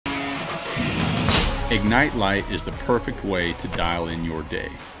Ignite-Lite is the perfect way to dial in your day.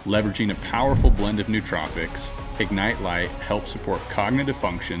 Leveraging a powerful blend of nootropics, Ignite-Lite helps support cognitive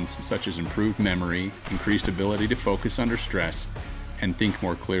functions such as improved memory, increased ability to focus under stress, and think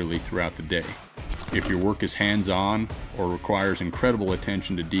more clearly throughout the day. If your work is hands-on or requires incredible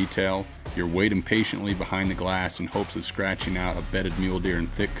attention to detail, you're waiting patiently behind the glass in hopes of scratching out a bedded mule deer in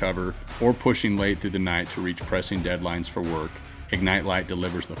thick cover, or pushing late through the night to reach pressing deadlines for work, Ignite-Lite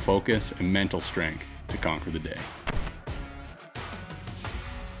delivers the focus and mental strength to conquer the day.